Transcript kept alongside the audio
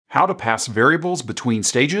How to pass variables between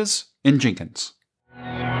stages in Jenkins.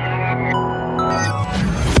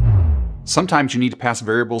 Sometimes you need to pass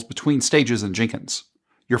variables between stages in Jenkins.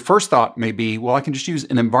 Your first thought may be, well, I can just use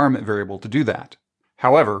an environment variable to do that.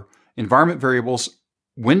 However, environment variables,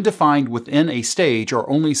 when defined within a stage, are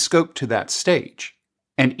only scoped to that stage.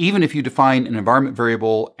 And even if you define an environment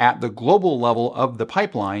variable at the global level of the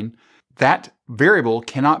pipeline, that variable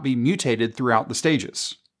cannot be mutated throughout the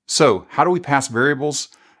stages. So how do we pass variables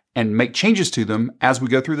and make changes to them as we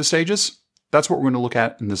go through the stages? That's what we're going to look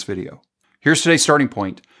at in this video. Here's today's starting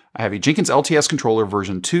point. I have a Jenkins LTS controller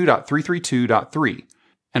version 2.332.3,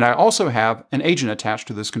 and I also have an agent attached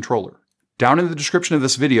to this controller. Down in the description of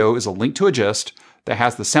this video is a link to a gist that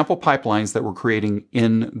has the sample pipelines that we're creating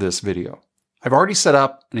in this video. I've already set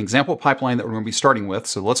up an example pipeline that we're going to be starting with,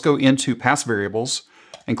 so let's go into Pass Variables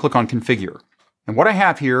and click on Configure. And what I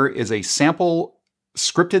have here is a sample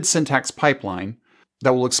scripted syntax pipeline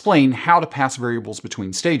that will explain how to pass variables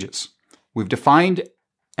between stages. We've defined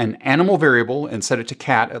an animal variable and set it to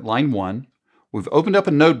cat at line 1. We've opened up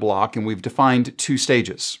a node block and we've defined 2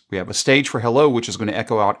 stages. We have a stage for hello, which is going to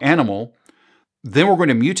echo out animal. Then we're going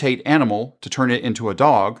to mutate animal to turn it into a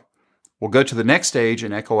dog. We'll go to the next stage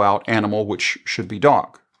and echo out animal, which should be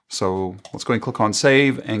dog. So let's go and click on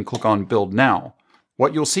save and click on build now.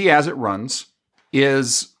 What you'll see as it runs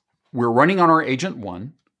is we're running on our agent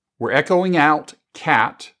 1. We're echoing out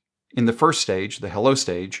cat in the first stage, the hello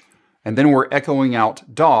stage, and then we're echoing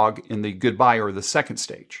out dog in the goodbye or the second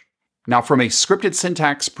stage. Now, from a scripted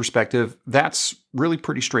syntax perspective, that's really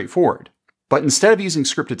pretty straightforward. But instead of using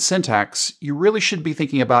scripted syntax, you really should be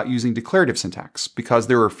thinking about using declarative syntax, because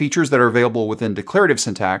there are features that are available within declarative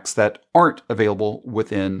syntax that aren't available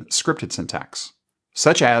within scripted syntax,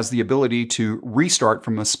 such as the ability to restart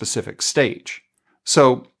from a specific stage.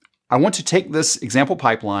 So I want to take this example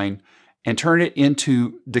pipeline and turn it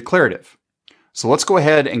into declarative. So let's go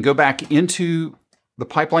ahead and go back into the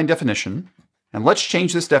pipeline definition, and let's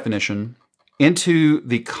change this definition into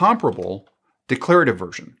the comparable declarative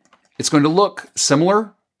version. It's going to look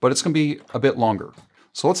similar, but it's going to be a bit longer.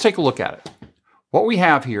 So let's take a look at it. What we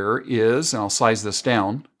have here is, and I'll size this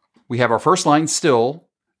down, we have our first line still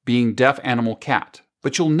being def animal cat.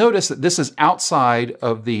 But you'll notice that this is outside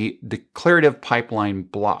of the declarative pipeline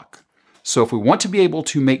block. So if we want to be able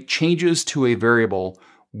to make changes to a variable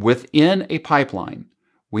within a pipeline,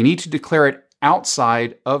 we need to declare it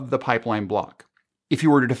outside of the pipeline block. If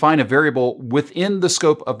you were to define a variable within the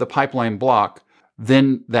scope of the pipeline block,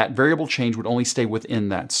 then that variable change would only stay within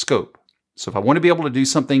that scope. So if I want to be able to do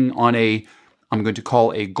something on I'm going to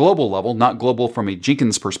call a global level, not global from a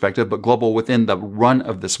Jenkins perspective, but global within the run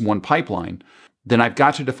of this one pipeline, then I've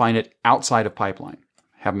got to define it outside of pipeline.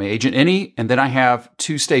 Have my agent any, and then I have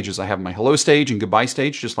 2 stages. I have my hello stage and goodbye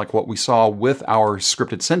stage, just like what we saw with our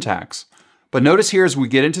scripted syntax. But notice here as we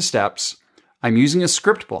get into steps, I'm using a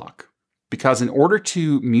script block, because in order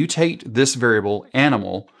to mutate this variable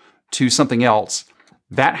animal to something else,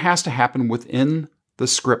 that has to happen within the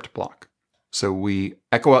script block. So we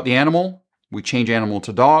echo out the animal, we change animal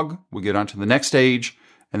to dog, we get on to the next stage,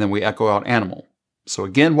 and then we echo out animal. So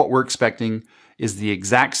again, what we're expecting is the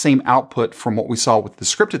exact same output from what we saw with the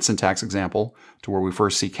scripted syntax example, to where we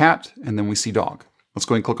first see cat and then we see dog. Let's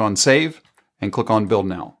go and click on save and click on build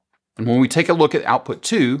now. And when we take a look at output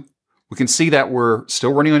 2, we can see that we're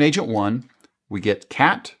still running on agent 1. We get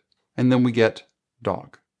cat and then we get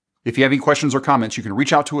dog. If you have any questions or comments, you can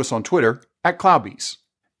reach out to us on Twitter at CloudBees.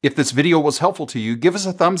 If this video was helpful to you, give us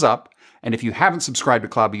a thumbs up. And if you haven't subscribed to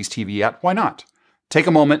CloudBees TV yet, why not? Take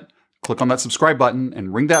a moment, click on that subscribe button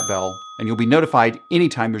and ring that bell, and you'll be notified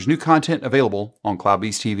anytime there's new content available on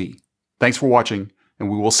CloudBees TV. Thanks for watching,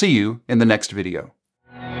 and we will see you in the next video.